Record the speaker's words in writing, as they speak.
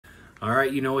All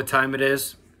right, you know what time it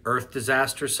is? Earth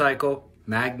disaster cycle,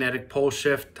 magnetic pole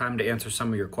shift, time to answer some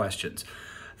of your questions.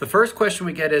 The first question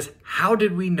we get is, how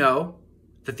did we know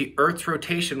that the Earth's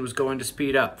rotation was going to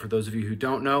speed up? For those of you who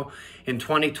don't know, in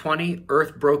 2020,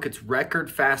 Earth broke its record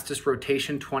fastest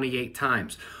rotation 28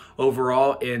 times.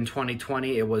 Overall, in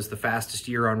 2020, it was the fastest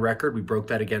year on record. We broke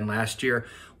that again last year.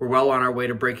 We're well on our way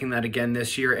to breaking that again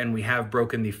this year, and we have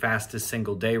broken the fastest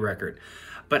single day record.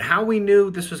 But how we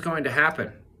knew this was going to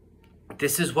happen?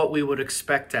 This is what we would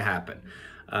expect to happen.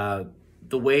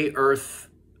 The way Earth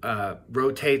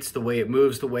rotates, the way it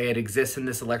moves, the way it exists in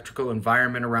this electrical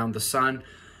environment around the sun,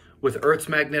 with Earth's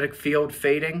magnetic field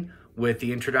fading, with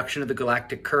the introduction of the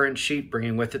galactic current sheet,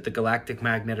 bringing with it the galactic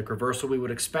magnetic reversal, we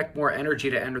would expect more energy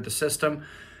to enter the system,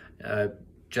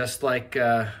 just like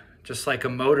a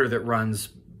motor that runs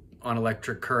on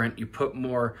electric current. You put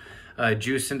more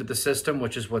juice into the system,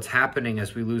 which is what's happening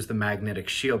as we lose the magnetic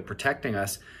shield protecting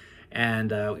us,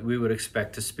 and we would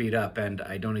expect to speed up, and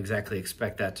I don't exactly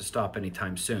expect that to stop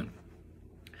anytime soon.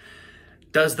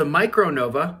 Does the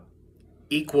Micronova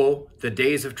equal the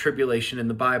days of tribulation in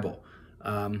the Bible?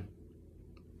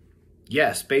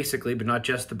 Yes, basically, but not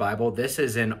just the Bible. This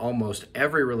is in almost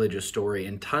every religious story,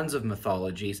 in tons of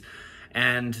mythologies,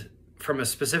 and from a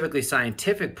specifically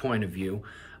scientific point of view,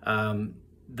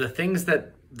 the things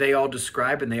that they all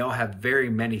describe, and they all have very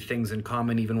many things in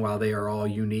common, even while they are all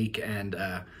unique and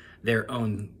their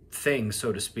own thing,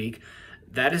 so to speak.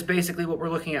 That is basically what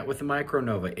we're looking at with the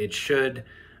Micronova. It should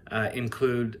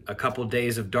include a couple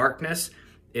days of darkness.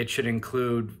 It should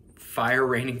include fire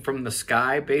raining from the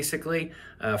sky, basically.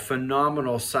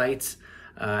 Phenomenal sights.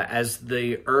 As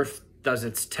the Earth does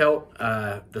its tilt,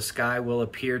 the sky will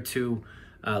appear to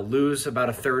lose about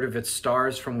a third of its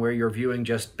stars from where you're viewing,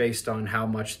 just based on how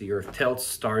much the Earth tilts.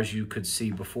 Stars you could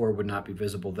see before would not be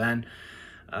visible then.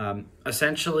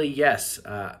 Essentially, yes,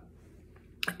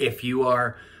 if you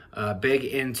are big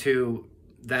into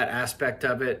that aspect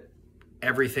of it,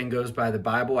 everything goes by the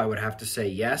Bible, I would have to say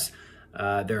yes.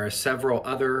 There are several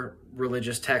other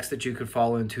religious texts that you could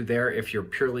fall into there. If you're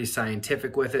purely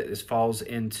scientific with it, this falls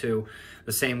into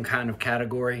the same kind of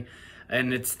category.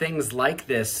 And it's things like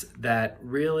this that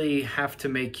really have to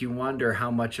make you wonder how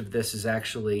much of this is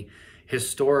actually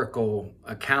historical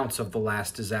accounts of the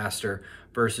last disaster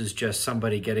versus just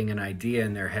somebody getting an idea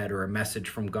in their head or a message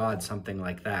from God, something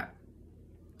like that.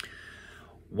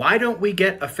 Why don't we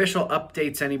get official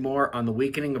updates anymore on the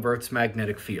weakening of Earth's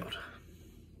magnetic field?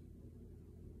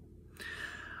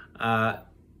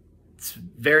 It's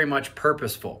very much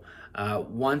purposeful.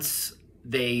 Once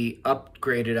they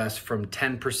upgraded us from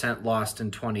 10% lost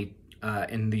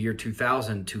in the year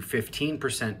 2000 to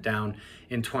 15% down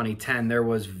in 2010, there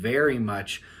was very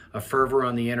much a fervor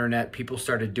on the internet. People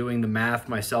started doing the math,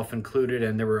 myself included,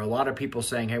 and there were a lot of people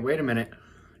saying, hey, wait a minute,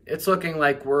 it's looking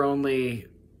like we're only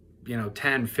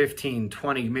 10, 15,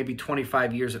 20, maybe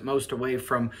 25 years at most away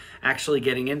from actually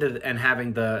getting into and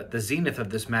having the zenith of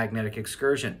this magnetic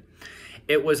excursion.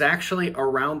 It was actually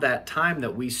around that time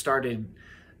that we started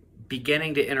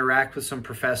beginning to interact with some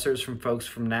professors, from folks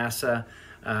from NASA,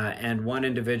 and one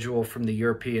individual from the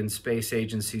European Space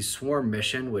Agency's SWARM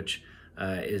mission, which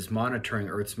is monitoring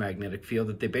Earth's magnetic field,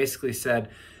 that they basically said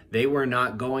they were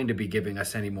not going to be giving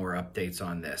us any more updates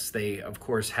on this. They, of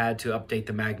course, had to update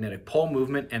the magnetic pole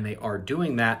movement, and they are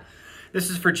doing that. This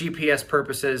is for GPS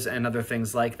purposes and other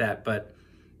things like that, but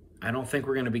I don't think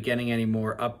we're going to be getting any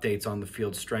more updates on the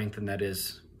field strength, and that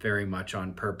is very much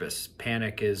on purpose.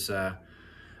 Panic is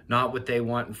not what they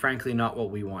want, and frankly, not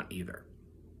what we want either.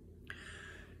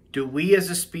 Do we as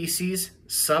a species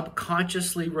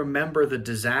subconsciously remember the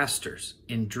disasters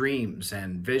in dreams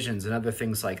and visions and other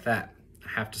things like that? I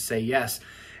have to say yes.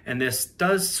 And this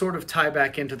does sort of tie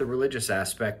back into the religious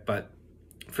aspect, but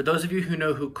for those of you who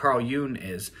know who Carl Jung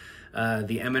is,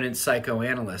 the eminent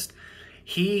psychoanalyst,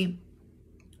 he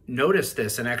noticed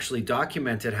this and actually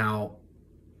documented how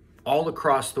all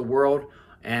across the world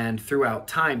and throughout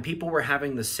time, people were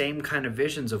having the same kind of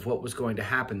visions of what was going to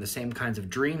happen, the same kinds of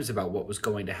dreams about what was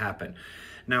going to happen.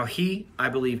 Now, he, I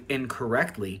believe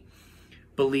incorrectly,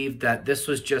 believed that this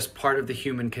was just part of the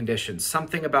human condition.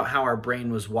 Something about how our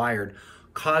brain was wired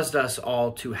caused us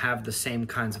all to have the same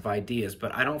kinds of ideas,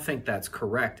 but I don't think that's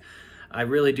correct. I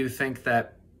really do think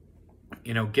that,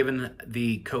 given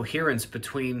the coherence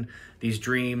between these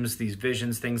dreams, these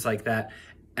visions, things like that,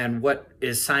 and what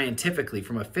is scientifically,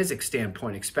 from a physics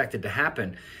standpoint, expected to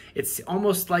happen, it's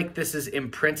almost like this is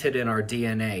imprinted in our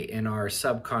DNA, in our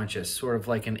subconscious, sort of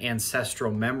like an ancestral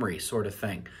memory sort of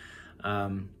thing.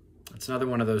 It's another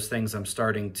one of those things I'm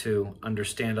starting to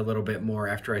understand a little bit more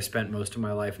after I spent most of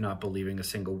my life not believing a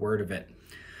single word of it.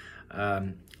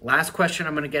 Last question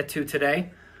I'm going to get to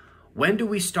today. When do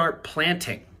we start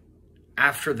planting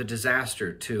after the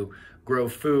disaster to grow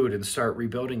food and start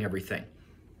rebuilding everything?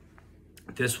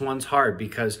 This one's hard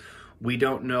because we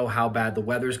don't know how bad the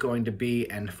weather's going to be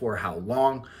and for how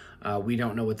long. We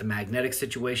don't know what the magnetic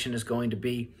situation is going to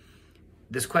be.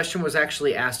 This question was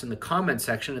actually asked in the comment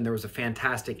section, and there was a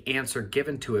fantastic answer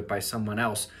given to it by someone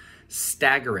else.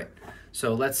 Stagger it.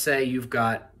 So let's say you've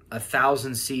got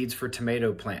 1,000 seeds for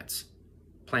tomato plants.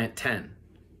 Plant 10.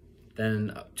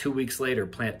 Then 2 weeks later,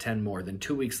 plant 10 more. Then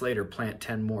 2 weeks later, plant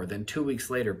 10 more. Then 2 weeks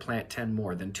later, plant 10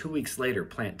 more. Then 2 weeks later,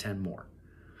 plant 10 more.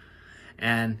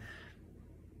 And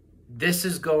this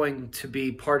is going to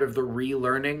be part of the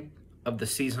relearning of the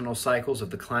seasonal cycles, of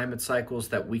the climate cycles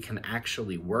that we can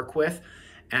actually work with.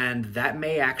 And that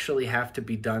may actually have to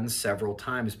be done several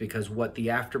times, because what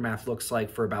the aftermath looks like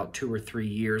for about 2 or 3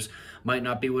 years might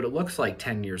not be what it looks like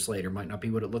 10 years later, might not be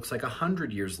what it looks like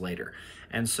 100 years later.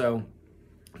 And so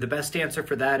the best answer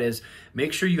for that is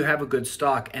make sure you have a good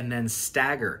stock and then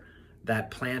stagger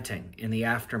that planting in the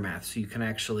aftermath so you can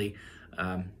actually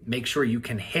make sure you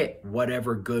can hit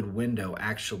whatever good window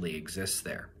actually exists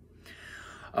there.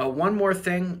 One more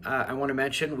thing I want to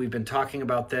mention, we've been talking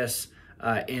about this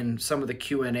in some of the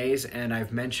Q&As, and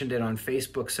I've mentioned it on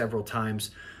Facebook several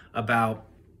times about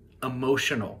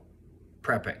emotional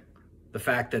prepping. The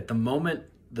fact that the moment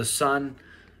the sun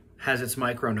has its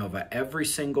micronova, every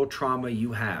single trauma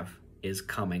you have is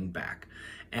coming back.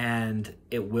 And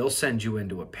it will send you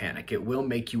into a panic. It will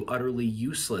make you utterly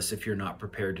useless if you're not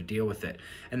prepared to deal with it.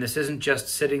 And this isn't just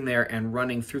sitting there and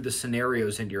running through the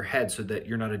scenarios in your head so that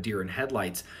you're not a deer in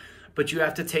headlights, but you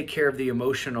have to take care of the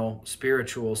emotional,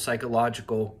 spiritual,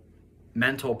 psychological,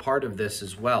 mental part of this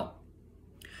as well.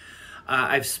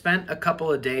 I've spent a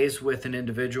couple of days with an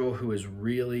individual who is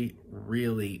really,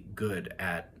 really good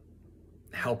at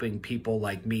helping people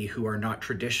like me who are not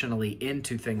traditionally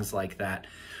into things like that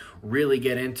really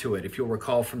get into it. If you'll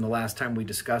recall from the last time we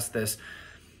discussed this,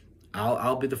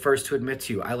 I'll be the first to admit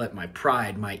to you, I let my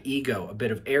pride, my ego, a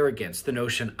bit of arrogance, the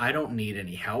notion I don't need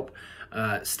any help,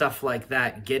 stuff like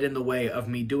that get in the way of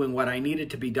me doing what I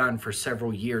needed to be done for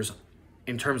several years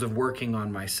in terms of working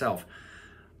on myself.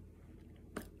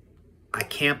 I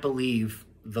can't believe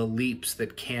the leaps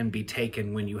that can be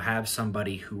taken when you have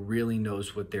somebody who really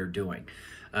knows what they're doing.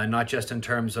 Not just in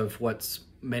terms of what's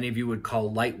many of you would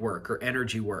call light work or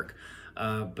energy work,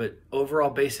 but overall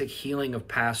basic healing of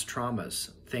past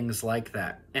traumas, things like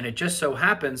that. And it just so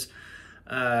happens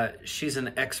she's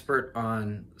an expert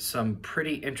on some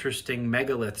pretty interesting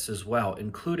megaliths as well,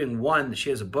 including one that she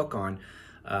has a book on,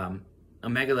 a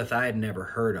megalith I had never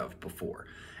heard of before.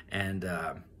 And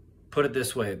put it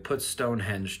this way, it puts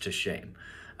Stonehenge to shame.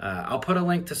 I'll put a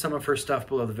link to some of her stuff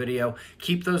below the video.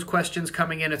 Keep those questions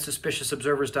coming in at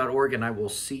suspiciousobservers.org, and I will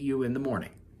see you in the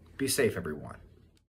morning. Be safe, everyone.